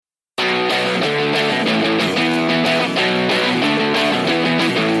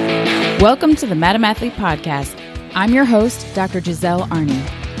Welcome to the Madam Athlete Podcast. I'm your host, Dr. Giselle Arney.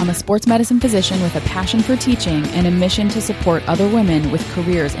 I'm a sports medicine physician with a passion for teaching and a mission to support other women with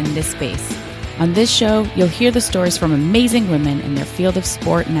careers in this space. On this show, you'll hear the stories from amazing women in their field of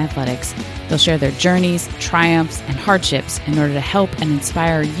sport and athletics. They'll share their journeys, triumphs, and hardships in order to help and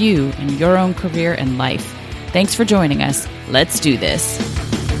inspire you in your own career and life. Thanks for joining us. Let's do this.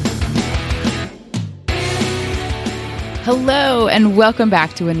 Hello, and welcome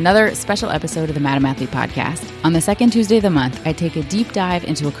back to another special episode of the Madam Athlete Podcast. On the second Tuesday of the month, I take a deep dive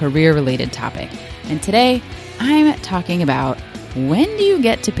into a career-related topic. And today, I'm talking about when do you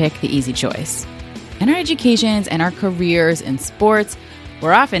get to pick the easy choice? In our educations and our careers in sports,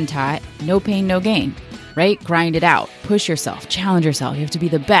 we're often taught no pain, no gain, right? Grind it out, push yourself, challenge yourself. You have to be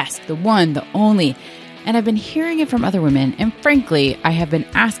the best, the one, the only. And I've been hearing it from other women, and frankly, I have been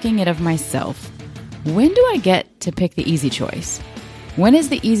asking it of myself. When do I get to pick the easy choice? When is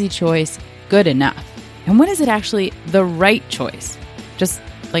the easy choice good enough? And when is it actually the right choice? Just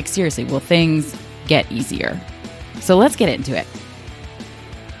like seriously, will things get easier? So let's get into it.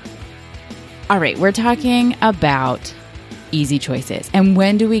 All right, we're talking about easy choices. And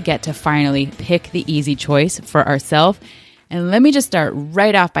when do we get to finally pick the easy choice for ourselves? And let me just start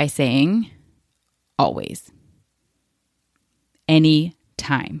right off by saying, always. Any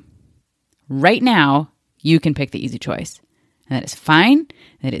time. Right now, you can pick the easy choice. And that is fine,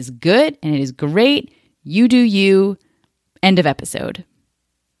 that is good, and it is great. You do you. End of episode.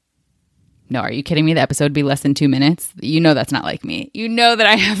 No, are you kidding me? The episode would be less than 2 minutes. You know that's not like me. You know that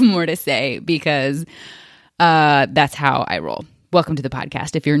I have more to say because that's how I roll. Welcome to the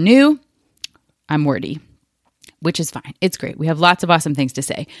podcast. If you're new, I'm wordy, which is fine. It's great. We have lots of awesome things to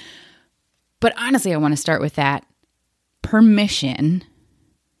say. But honestly, I want to start with that permission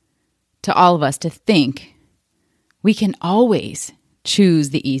to all of us to think we can always choose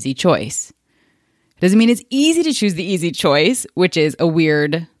the easy choice. It doesn't mean it's easy to choose the easy choice, which is a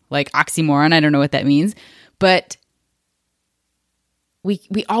weird oxymoron. I don't know what that means, but we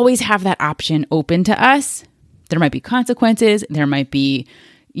always have that option open to us. There might be consequences. There might be,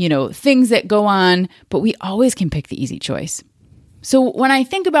 things that go on, but we always can pick the easy choice. So when I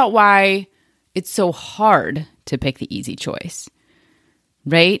think about why it's so hard to pick the easy choice,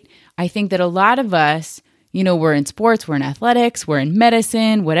 right? I think that a lot of us, we're in sports, we're in athletics, we're in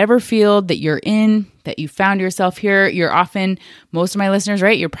medicine, whatever field that you're in, that you found yourself here. You're often, most of my listeners,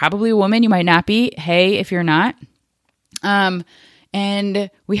 right? You're probably a woman. You might not be. Hey, if you're not. And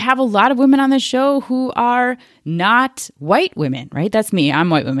we have a lot of women on the show who are not white women, right? That's me. I'm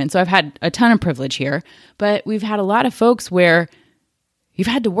white woman. So I've had a ton of privilege here, but we've had a lot of folks where you've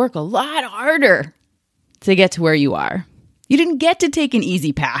had to work a lot harder to get to where you are. You didn't get to take an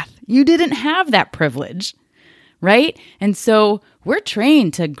easy path. You didn't have that privilege, right? And so we're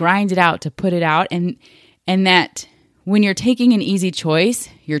trained to grind it out, to put it out, and that when you're taking an easy choice,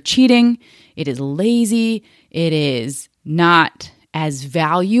 you're cheating, it is lazy, it is not as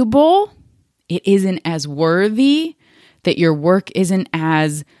valuable, it isn't as worthy, that your work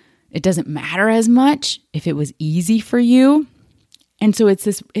it doesn't matter as much if it was easy for you. And so it's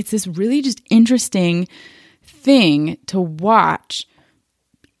this really just interesting thing to watch.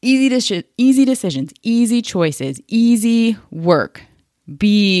 Easy decisions, easy choices, easy work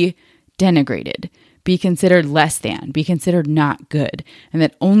be denigrated, be considered less than, be considered not good. And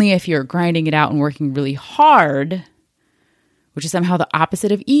that only if you're grinding it out and working really hard, which is somehow the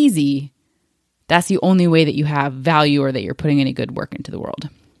opposite of easy, that's the only way that you have value or that you're putting any good work into the world.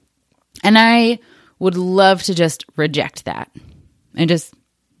 And I would love to just reject that and just,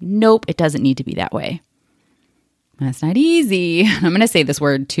 nope, it doesn't need to be that way. That's not easy. I'm going to say this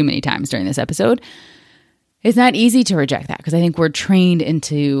word too many times during this episode. It's not easy to reject that because I think we're trained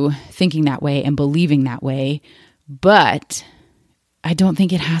into thinking that way and believing that way. But I don't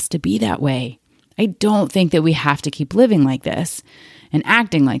think it has to be that way. I don't think that we have to keep living like this and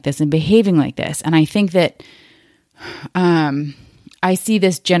acting like this and behaving like this. And I think that I see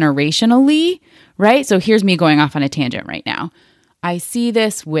this generationally, right? So here's me going off on a tangent right now. I see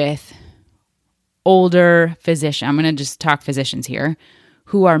this with older physicians, I'm going to just talk physicians here,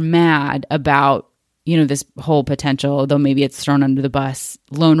 who are mad about, this whole potential, though maybe it's thrown under the bus,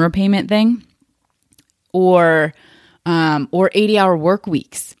 loan repayment thing, or 80-hour work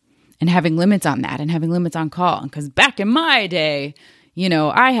weeks and having limits on that and having limits on call. Because back in my day,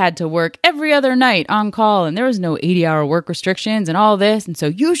 I had to work every other night on call and there was no 80-hour work restrictions and all this. And so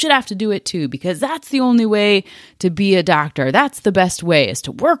you should have to do it too, because that's the only way to be a doctor. That's the best way, is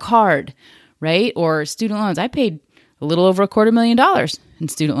to work hard, right? Or student loans. I paid a little over $250,000 in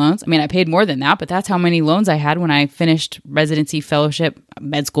student loans. I mean, I paid more than that, but that's how many loans I had when I finished residency, fellowship,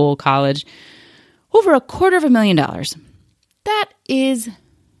 med school, college. Over $250,000. That is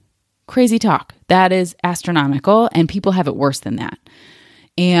crazy talk. That is astronomical, and people have it worse than that.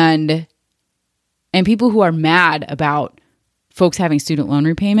 And people who are mad about folks having student loan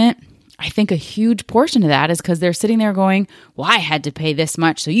repayment, I think a huge portion of that is because they're sitting there going, well, I had to pay this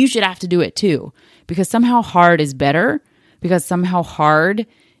much, so you should have to do it too. Because somehow hard is better, because somehow hard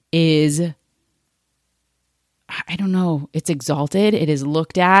is, I don't know, it's exalted. It is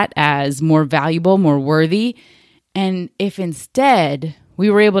looked at as more valuable, more worthy. And if instead we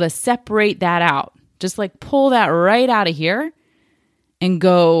were able to separate that out, just like pull that right out of here and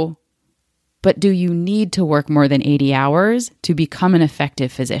go, but do you need to work more than 80 hours to become an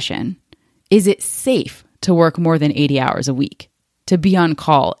effective physician? Is it safe to work more than 80 hours a week, to be on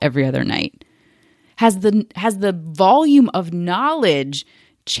call every other night? Has the volume of knowledge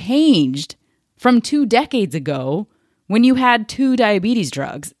changed from 2 decades ago when you had 2 diabetes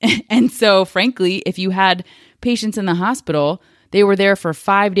drugs? And so, frankly, if you had patients in the hospital, they were there for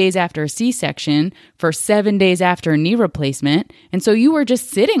 5 days after a C-section, for 7 days after a knee replacement. And so you were just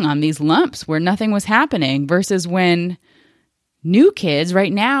sitting on these lumps where nothing was happening, versus when new kids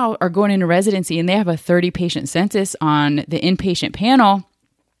right now are going into residency and they have a 30-patient census on the inpatient panel.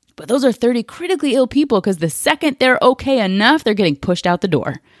 But those are 30 critically ill people, because the second they're okay enough, they're getting pushed out the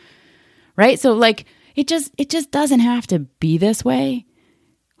door, right? So like, it just doesn't have to be this way.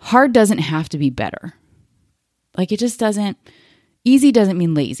 Hard doesn't have to be better. Like, it just doesn't. Easy doesn't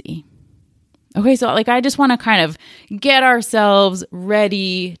mean lazy. Okay, so like, I just want to kind of get ourselves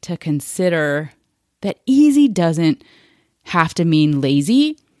ready to consider that easy doesn't have to mean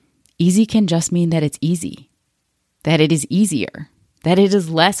lazy. Easy can just mean that it's easy, that it is easier, that it is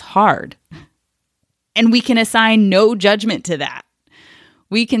less hard. And we can assign no judgment to that.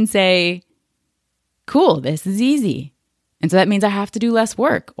 We can say, cool, this is easy. And so that means I have to do less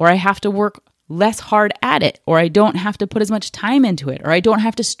work, or I have to work less hard at it, or I don't have to put as much time into it, or I don't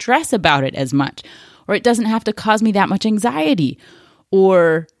have to stress about it as much, or it doesn't have to cause me that much anxiety,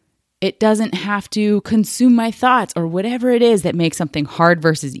 or it doesn't have to consume my thoughts, or whatever it is that makes something hard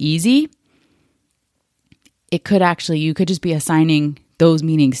versus easy. It could actually, you could just be assigning those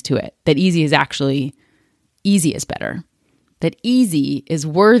meanings to it, that easy is actually, easy is better, that easy is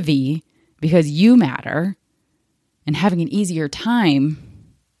worthy because you matter, and having an easier time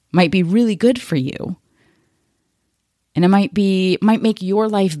might be really good for you. And it might make your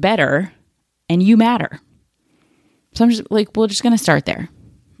life better, and you matter. So I'm just like, we're just going to start there.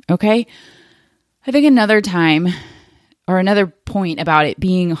 Okay. I think another time, or another point about it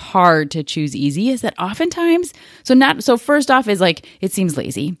being hard to choose easy, is that oftentimes, so first off is like, it seems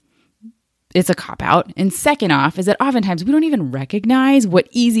lazy. It's a cop-out. And second off is that oftentimes we don't even recognize what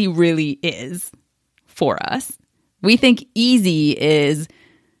easy really is for us. We think easy is,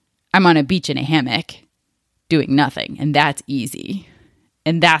 I'm on a beach in a hammock doing nothing, and that's easy.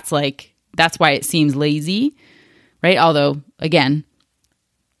 And that's why it seems lazy, right? Although, again,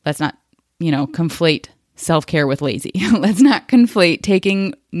 let's not, conflate self-care with lazy. Let's not conflate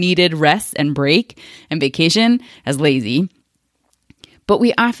taking needed rest and break and vacation as lazy. But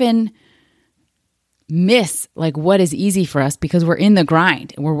we often miss like what is easy for us because we're in the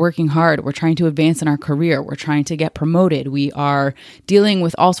grind and we're working hard. We're trying to advance in our career. We're trying to get promoted. We are dealing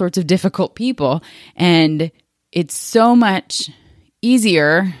with all sorts of difficult people. And it's so much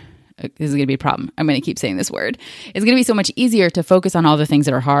easier. This is going to be a problem. I'm going to keep saying this word. It's going to be so much easier to focus on all the things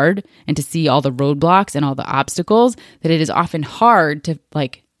that are hard and to see all the roadblocks and all the obstacles, that it is often hard to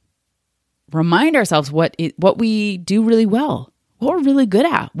like remind ourselves what we do really well, what we're really good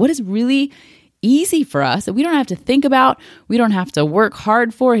at, what is really easy for us that we don't have to think about, we don't have to work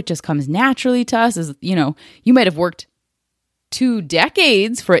hard for. It just comes naturally to us. As you might have worked 2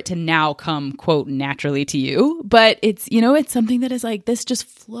 decades for it to now come, quote, naturally to you, but it's something that is like, this just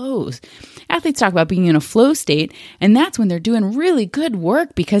flows. Athletes talk about being in a flow state, and that's when they're doing really good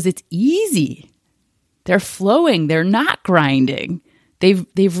work because it's easy. They're flowing, they're not grinding. They've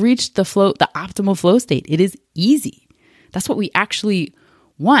reached the optimal flow state. It is easy. That's what we actually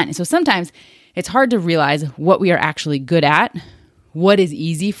want. And so sometimes it's hard to realize what we are actually good at, what is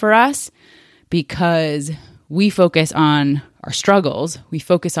easy for us, because we focus on our struggles. We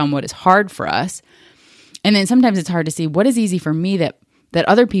focus on what is hard for us. And then sometimes it's hard to see what is easy for me that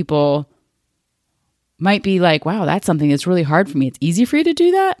other people might be like, wow, that's something that's really hard for me. It's easy for you to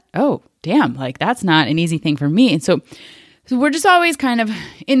do that? Oh, damn, like that's not an easy thing for me. And so we're just always kind of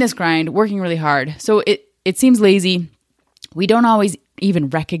in this grind, working really hard. So it seems lazy. We don't always even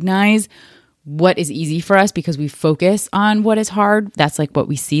recognize what is easy for us because we focus on what is hard. That's like what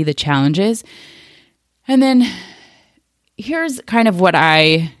we see, the challenges. And then here's kind of what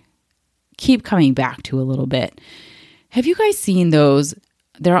I keep coming back to a little bit. Have you guys seen those?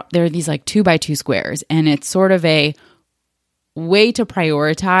 There are these like 2x2 squares, and it's sort of a way to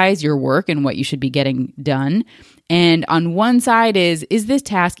prioritize your work and what you should be getting done. And on one side is this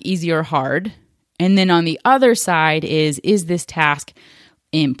task easy or hard? And then on the other side is this task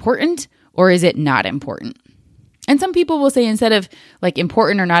important or is it not important? And some people will say instead of like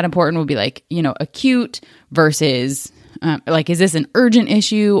important or not important, will be like, acute versus like, is this an urgent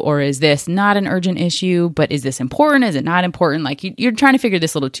issue or is this not an urgent issue? But is this important? Is it not important? Like you're trying to figure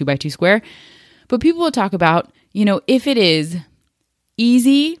this little 2x2 square. But people will talk about, if it is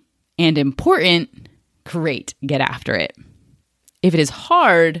easy and important, great, get after it. If it is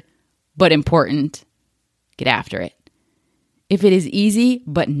hard but important, get after it. If it is easy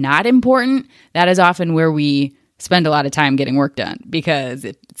but not important, that is often where we spend a lot of time getting work done because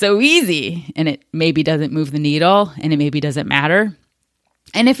it's so easy and it maybe doesn't move the needle and it maybe doesn't matter.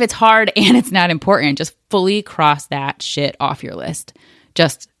 And if it's hard and it's not important, just fully cross that shit off your list.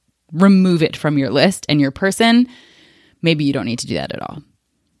 Just remove it from your list and your person. Maybe you don't need to do that at all.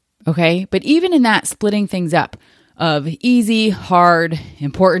 Okay? But even in that splitting things up of easy, hard,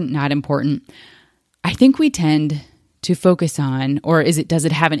 important, not important, I think we tend to focus on, or does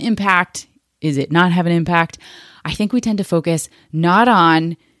it have an impact? Is it not have an impact? I think we tend to focus not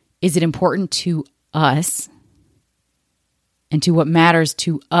on, is it important to us and to what matters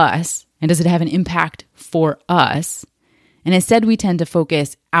to us? And does it have an impact for us? And instead we tend to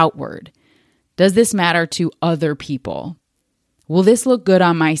focus outward. Does this matter to other people? Will this look good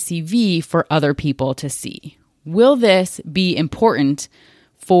on my CV for other people to see? Will this be important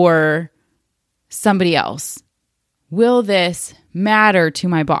for somebody else? Will this matter to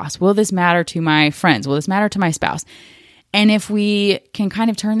my boss? Will this matter to my friends? Will this matter to my spouse? And if we can kind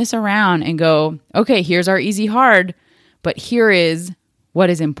of turn this around and go, okay, here's our easy hard, but here is what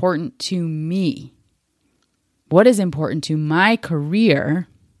is important to me. What is important to my career?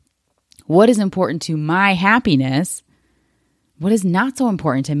 What is important to my happiness? What is not so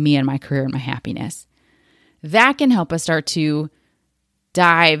important to me and my career and my happiness? That can help us start to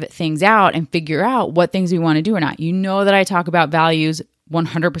dive things out and figure out what things we want to do or not. You know that I talk about values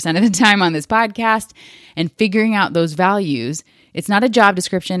 100% of the time on this podcast, and figuring out those values. It's not a job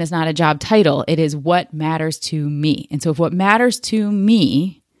description. It's not a job title. It is what matters to me. And so if what matters to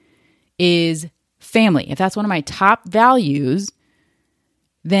me is family, if that's one of my top values,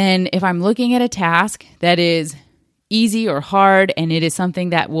 then if I'm looking at a task that is easy or hard, and it is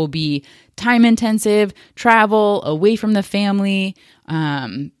something that will be time intensive, travel away from the family,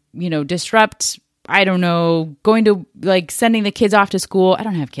 disrupt, going to like sending the kids off to school. I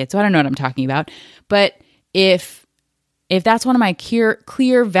don't have kids, so I don't know what I'm talking about. But if that's one of my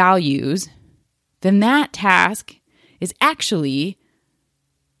clear values, then that task is actually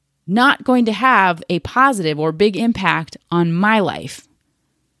not going to have a positive or big impact on my life.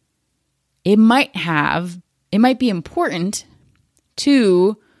 It might be important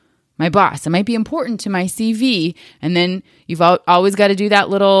to my boss. It might be important to my CV. And then you've always got to do that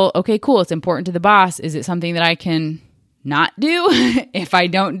little, okay, cool, it's important to the boss. Is it something that I can not do? If I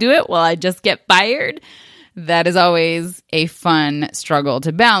don't do it, will I just get fired? That is always a fun struggle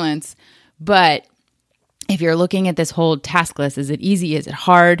to balance. But if you're looking at this whole task list, is it easy? Is it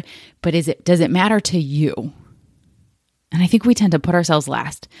hard? But does it matter to you? And I think we tend to put ourselves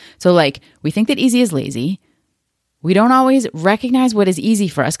last. So we think that easy is lazy. We don't always recognize what is easy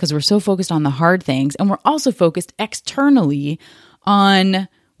for us because we're so focused on the hard things. And we're also focused externally on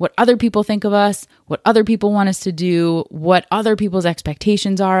what other people think of us, what other people want us to do, what other people's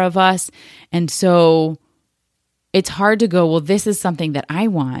expectations are of us. And so it's hard to go, well, this is something that I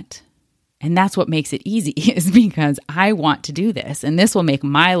want. And that's what makes it easy, is because I want to do this. And this will make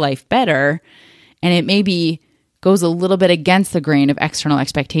my life better. And it maybe goes a little bit against the grain of external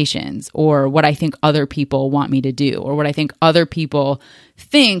expectations or what I think other people want me to do or what I think other people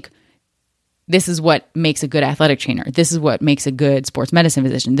think this is what makes a good athletic trainer. This is what makes a good sports medicine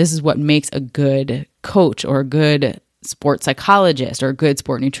physician. This is what makes a good coach or a good sports psychologist or a good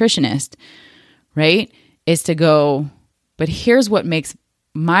sport nutritionist, right? Is to go, but here's what makes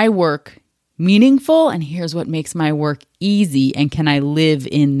my work meaningful and here's what makes my work easy, and can I live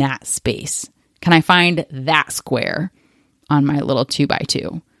in that space? Can I find that square on my little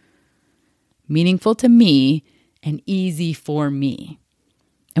 2x2? Meaningful to me and easy for me.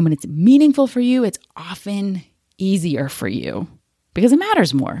 And when it's meaningful for you, it's often easier for you because it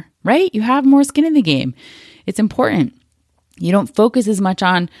matters more, right? You have more skin in the game. It's important. You don't focus as much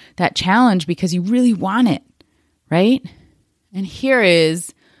on that challenge because you really want it, right? And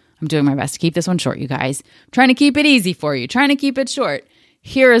I'm doing my best to keep this one short, you guys. I'm trying to keep it easy for you, trying to keep it short.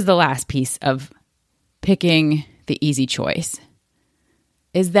 Here is the last piece of picking the easy choice,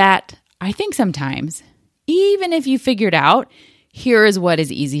 is that I think sometimes, even if you figured out, here is what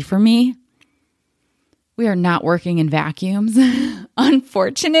is easy for me, we are not working in vacuums,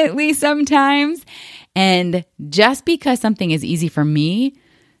 unfortunately, sometimes. And just because something is easy for me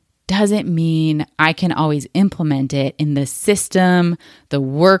doesn't mean I can always implement it in the system, the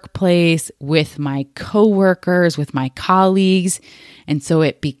workplace, with my coworkers, with my colleagues. And so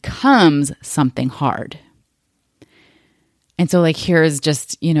it becomes something hard. And so here's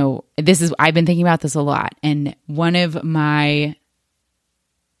just, I've been thinking about this a lot. And one of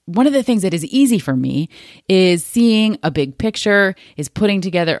the things that is easy for me is seeing a big picture, is putting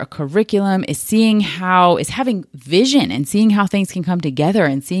together a curriculum, is having vision and seeing how things can come together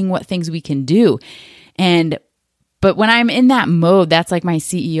and seeing what things we can do. But when I'm in that mode, that's like my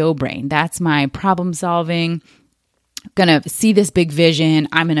CEO brain. That's my problem solving. Gonna see this big vision.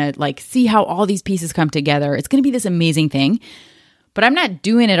 I'm gonna see how all these pieces come together. It's gonna be this amazing thing, but I'm not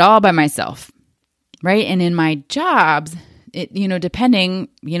doing it all by myself, right? And in my jobs, depending,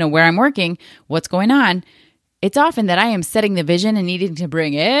 where I'm working, what's going on, it's often that I am setting the vision and needing to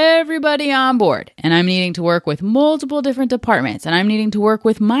bring everybody on board. And I'm needing to work with multiple different departments. And I'm needing to work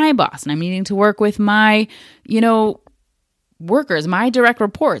with my boss. And I'm needing to work with my, workers, my direct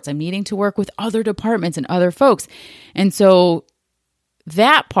reports. I'm needing to work with other departments and other folks. And so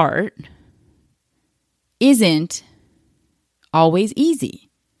that part isn't always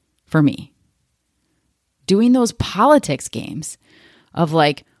easy for me. Doing those politics games of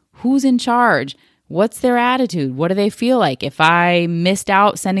who's in charge, what's their attitude, what do they feel like? If I missed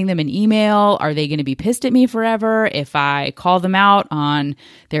out sending them an email, are they going to be pissed at me forever? If I call them out on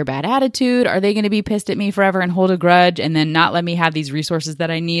their bad attitude, are they going to be pissed at me forever and hold a grudge and then not let me have these resources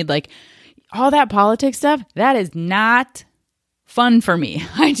that I need? All that politics stuff, that is not fun for me.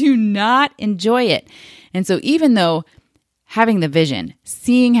 I do not enjoy it. And so even though having the vision,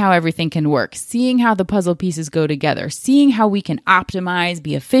 seeing how everything can work, seeing how the puzzle pieces go together, seeing how we can optimize,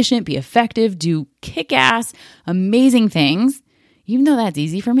 be efficient, be effective, do kick-ass, amazing things, even though that's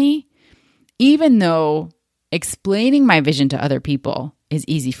easy for me, even though explaining my vision to other people is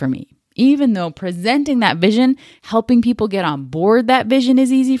easy for me, even though presenting that vision, helping people get on board that vision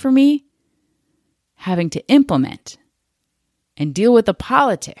is easy for me, having to implement and deal with the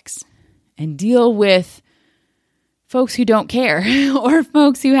politics and deal with folks who don't care or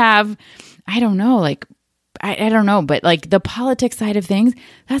folks who have, I don't know, but the politics side of things,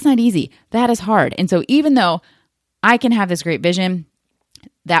 that's not easy. That is hard. And so even though I can have this great vision,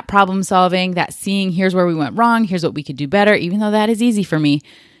 that problem solving, that seeing here's where we went wrong, here's what we could do better, even though that is easy for me,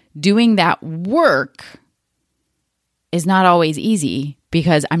 doing that work is not always easy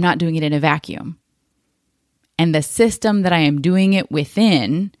because I'm not doing it in a vacuum. And the system that I am doing it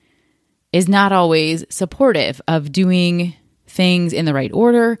within is not always supportive of doing things in the right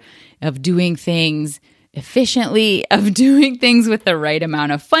order, of doing things efficiently, of doing things with the right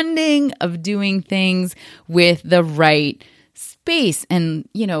amount of funding, of doing things with the right space and,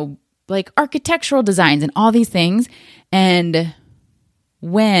 architectural designs and all these things. And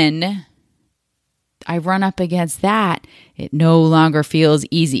when I run up against that, it no longer feels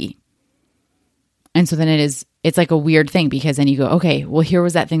easy. And so then it's like a weird thing because then you go, okay, well, here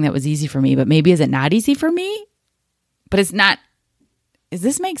was that thing that was easy for me, but maybe is it not easy for me? But it's not. Does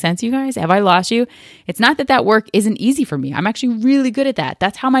this make sense, you guys? Have I lost you? It's not that work isn't easy for me. I'm actually really good at that.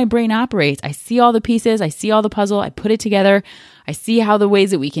 That's how my brain operates. I see all the pieces. I see all the puzzle. I put it together. I see how the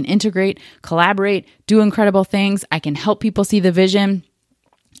ways that we can integrate, collaborate, do incredible things. I can help people see the vision.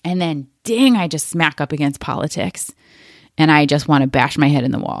 And then, dang, I just smack up against politics. And I just want to bash my head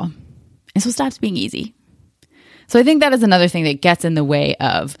in the wall. And so it stops being easy. So I think that is another thing that gets in the way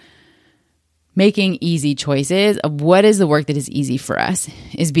of making easy choices of what is the work that is easy for us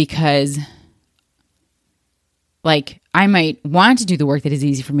is because I might want to do the work that is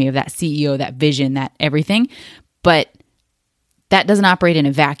easy for me of that CEO, that vision, that everything, but that doesn't operate in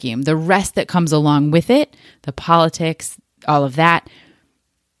a vacuum. The rest that comes along with it, the politics, all of that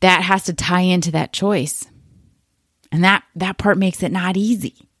has to tie into that choice. And that part makes it not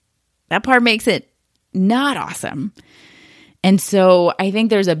easy. That part makes it not awesome. And so I think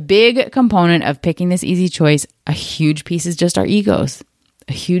there's a big component of picking this easy choice. A huge piece is just our egos.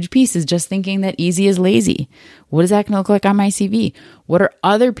 A huge piece is just thinking that easy is lazy. What is that going to look like on my CV? What are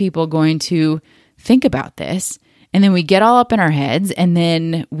other people going to think about this? And then we get all up in our heads, and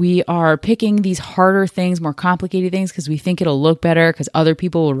then we are picking these harder things, more complicated things, because we think it'll look better, because other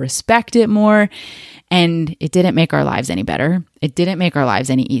people will respect it more. And it didn't make our lives any better. It didn't make our lives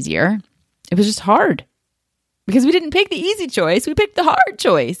any easier. It was just hard because we didn't pick the easy choice. We picked the hard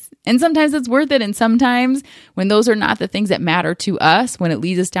choice. And sometimes it's worth it. And sometimes when those are not the things that matter to us, when it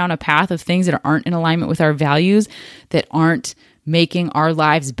leads us down a path of things that aren't in alignment with our values, that aren't making our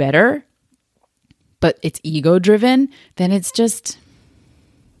lives better, but it's ego driven, then it's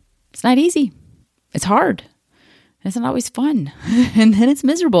not easy. It's hard. It's not always fun. And then it's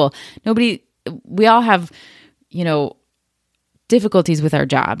miserable. We all have, difficulties with our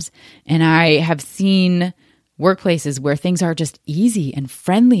jobs. And I have seen workplaces where things are just easy and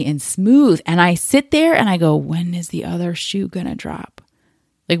friendly and smooth. And I sit there and I go, when is the other shoe going to drop?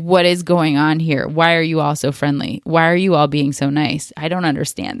 Like, what is going on here? Why are you all so friendly? Why are you all being so nice? I don't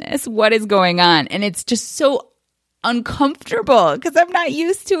understand this. What is going on? And it's just so uncomfortable because I'm not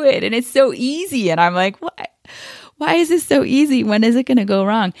used to it. And it's so easy. And I'm like, what? Why is this so easy? When is it going to go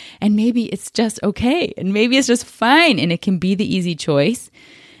wrong? And maybe it's just okay. And maybe it's just fine. And it can be the easy choice.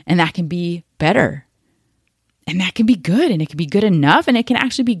 And that can be better. And that can be good. And it can be good enough. And it can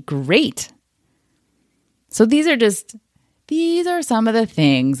actually be great. So these are some of the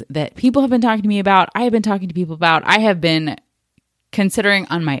things that people have been talking to me about. I have been talking to people about. I have been considering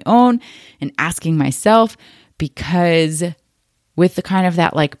on my own and asking myself, because with the kind of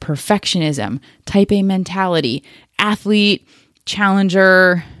that like perfectionism, type A mentality, athlete,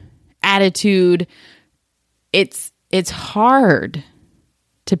 challenger attitude, it's hard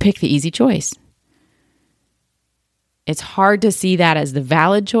to pick the easy choice. It's hard to see that as the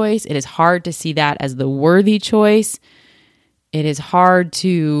valid choice. It is hard to see that as the worthy choice. It is hard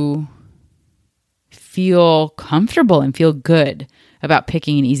to feel comfortable and feel good about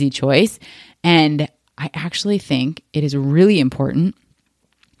picking an easy choice. And I actually think it is really important.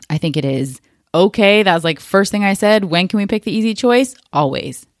 I think it is okay. That was like first thing I said. When can we pick the easy choice?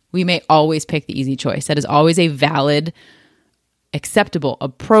 Always. We may always pick the easy choice. That is always a valid, acceptable,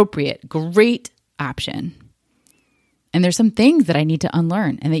 appropriate, great option. And there's some things that I need to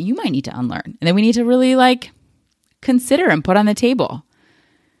unlearn and that you might need to unlearn. And that we need to really consider and put on the table.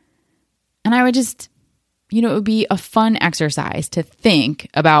 And I would just, it would be a fun exercise to think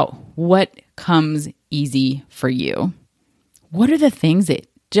about what comes easy for you. What are the things that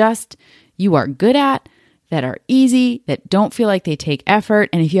just you are good at, that are easy, that don't feel like they take effort?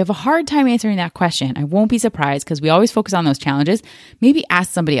 And if you have a hard time answering that question, I won't be surprised, because we always focus on those challenges. Maybe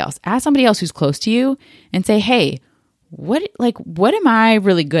ask somebody else. Ask somebody else who's close to you and say, hey, what am I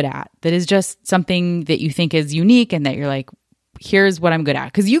really good at that is just something that you think is unique and that you're like, here's what I'm good at?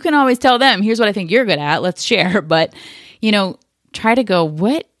 Because you can always tell them, here's what I think you're good at. Let's share. But, try to go,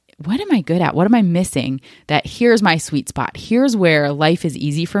 what am I good at? What am I missing? That here's my sweet spot. Here's where life is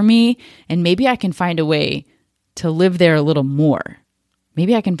easy for me. And maybe I can find a way to live there a little more.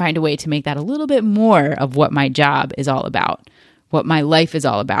 Maybe I can find a way to make that a little bit more of what my job is all about, what my life is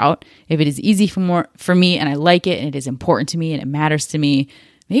all about. If it is easy for me and I like it and it is important to me and it matters to me,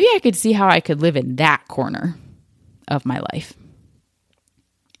 maybe I could see how I could live in that corner of my life.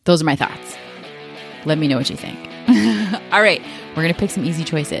 Those are my thoughts. Let me know what you think. All right, we're going to pick some easy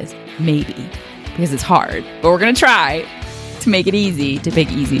choices. Maybe, because it's hard, but we're going to try to make it easy to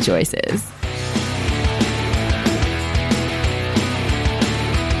pick easy choices.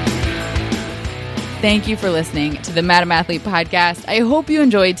 Thank you for listening to the Madam Athlete podcast. I hope you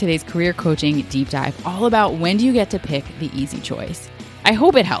enjoyed today's career coaching deep dive, all about when do you get to pick the easy choice. I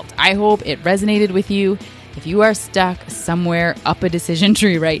hope it helped. I hope it resonated with you. If you are stuck somewhere up a decision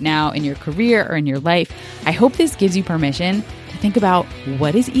tree right now in your career or in your life, I hope this gives you permission to think about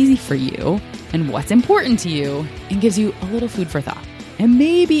what is easy for you and what's important to you, and gives you a little food for thought and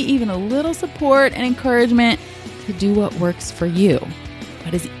maybe even a little support and encouragement to do what works for you.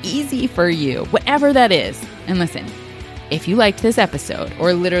 What is easy for you, whatever that is. And listen, if you liked this episode,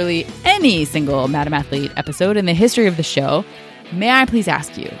 or literally any single Madam Athlete episode in the history of the show, may I please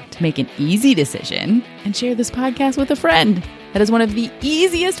ask you to make an easy decision and share this podcast with a friend. That is one of the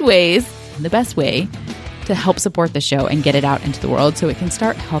easiest ways, and the best way, to help support the show and get it out into the world so it can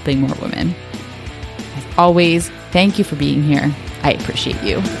start helping more women. As always, thank you for being here. I appreciate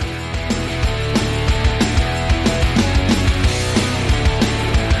you.